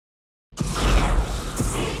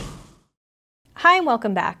Hi and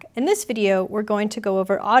welcome back. In this video, we're going to go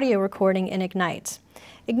over audio recording in Ignite.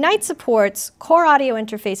 Ignite supports core audio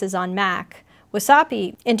interfaces on Mac,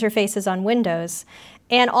 WASAPE interfaces on Windows,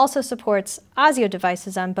 and also supports audio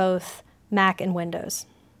devices on both Mac and Windows.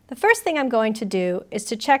 The first thing I'm going to do is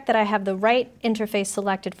to check that I have the right interface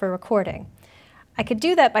selected for recording. I could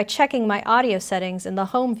do that by checking my audio settings in the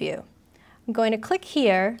Home view. I'm going to click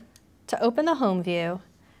here to open the Home view,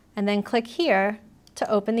 and then click here to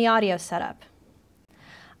open the audio setup.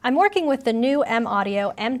 I'm working with the new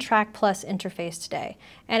M-Audio M-Track Plus interface today,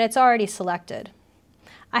 and it's already selected.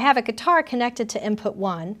 I have a guitar connected to input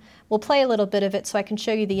 1. We'll play a little bit of it so I can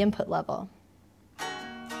show you the input level.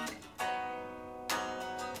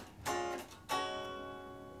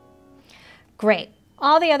 Great.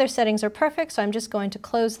 All the other settings are perfect, so I'm just going to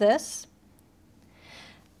close this.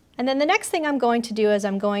 And then the next thing I'm going to do is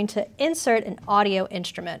I'm going to insert an audio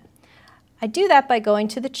instrument. I do that by going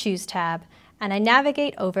to the Choose tab, and I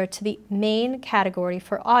navigate over to the main category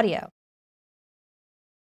for audio.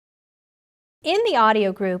 In the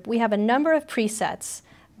audio group, we have a number of presets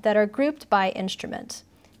that are grouped by instrument.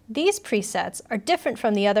 These presets are different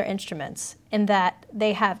from the other instruments in that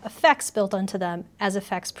they have effects built into them as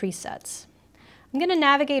effects presets. I'm going to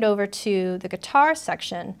navigate over to the guitar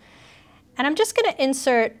section, and I'm just going to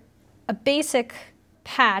insert a basic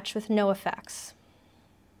patch with no effects.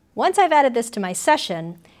 Once I've added this to my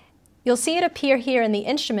session, you'll see it appear here in the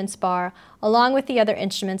Instruments bar along with the other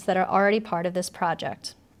instruments that are already part of this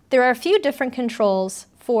project. There are a few different controls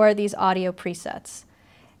for these audio presets.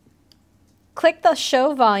 Click the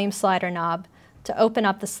Show Volume slider knob to open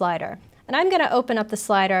up the slider. And I'm going to open up the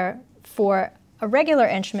slider for a regular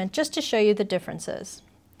instrument just to show you the differences.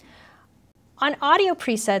 On audio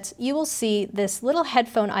presets, you will see this little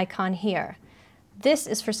headphone icon here. This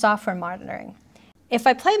is for software monitoring. If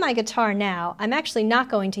I play my guitar now, I'm actually not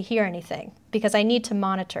going to hear anything because I need to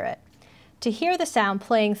monitor it. To hear the sound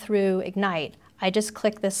playing through Ignite, I just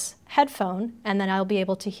click this headphone and then I'll be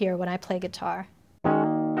able to hear when I play guitar.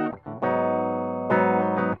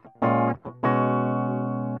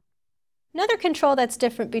 Another control that's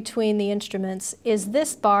different between the instruments is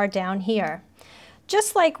this bar down here.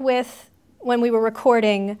 Just like with when we were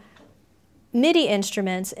recording MIDI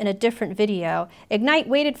instruments in a different video, Ignite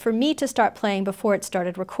waited for me to start playing before it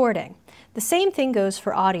started recording. The same thing goes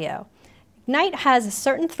for audio. Ignite has a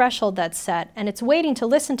certain threshold that's set, and it's waiting to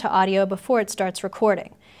listen to audio before it starts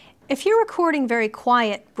recording. If you're recording very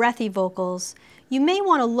quiet, breathy vocals, you may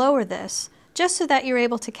want to lower this just so that you're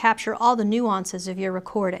able to capture all the nuances of your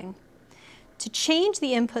recording. To change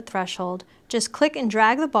the input threshold, just click and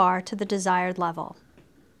drag the bar to the desired level.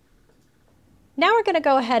 Now we're going to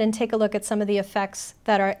go ahead and take a look at some of the effects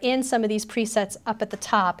that are in some of these presets up at the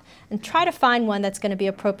top and try to find one that's going to be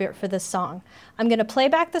appropriate for this song. I'm going to play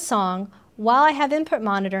back the song while I have input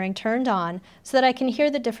monitoring turned on so that I can hear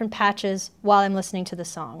the different patches while I'm listening to the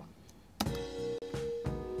song.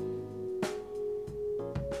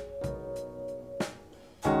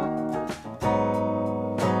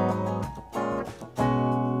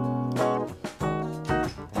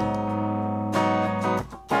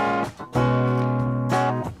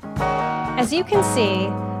 As you can see,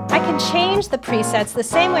 I can change the presets the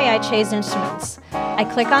same way I change instruments. I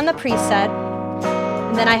click on the preset,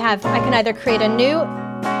 and then I can either create a new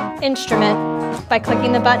instrument by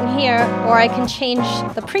clicking the button here, or I can change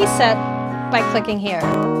the preset by clicking here.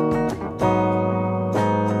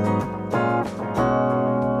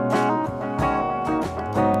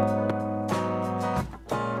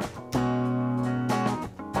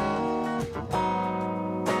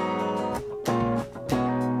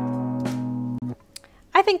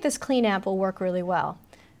 I think this clean amp will work really well.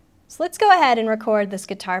 So let's go ahead and record this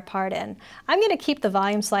guitar part in. I'm going to keep the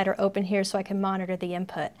volume slider open here so I can monitor the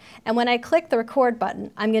input. And when I click the record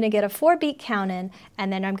button, I'm going to get a 4-beat count in,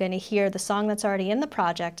 and then I'm going to hear the song that's already in the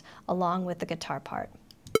project along with the guitar part.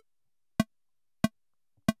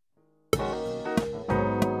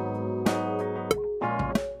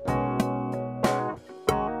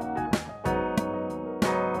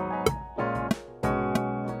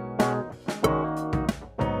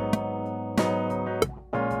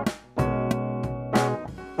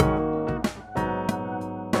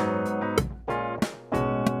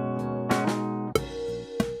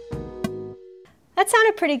 That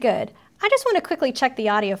sounded pretty good. I just want to quickly check the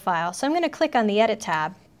audio file, so I'm going to click on the Edit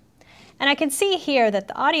tab. And I can see here that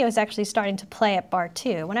the audio is actually starting to play at bar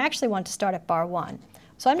 2, when I actually want to start at bar 1.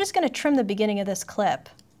 So I'm just going to trim the beginning of this clip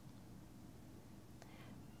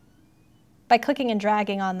by clicking and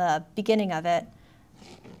dragging on the beginning of it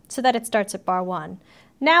so that it starts at bar 1.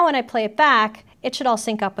 Now when I play it back, it should all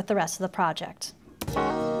sync up with the rest of the project.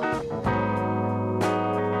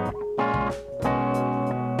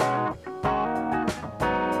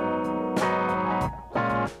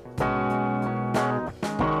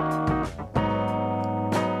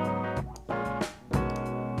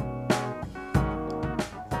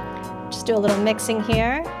 do a little mixing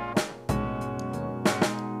here.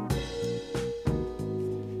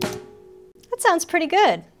 That sounds pretty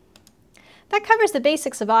good. That covers the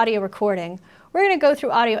basics of audio recording. We're going to go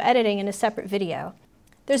through audio editing in a separate video.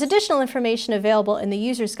 There's additional information available in the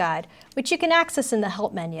user's guide, which you can access in the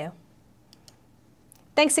Help menu.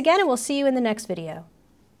 Thanks again, and we'll see you in the next video.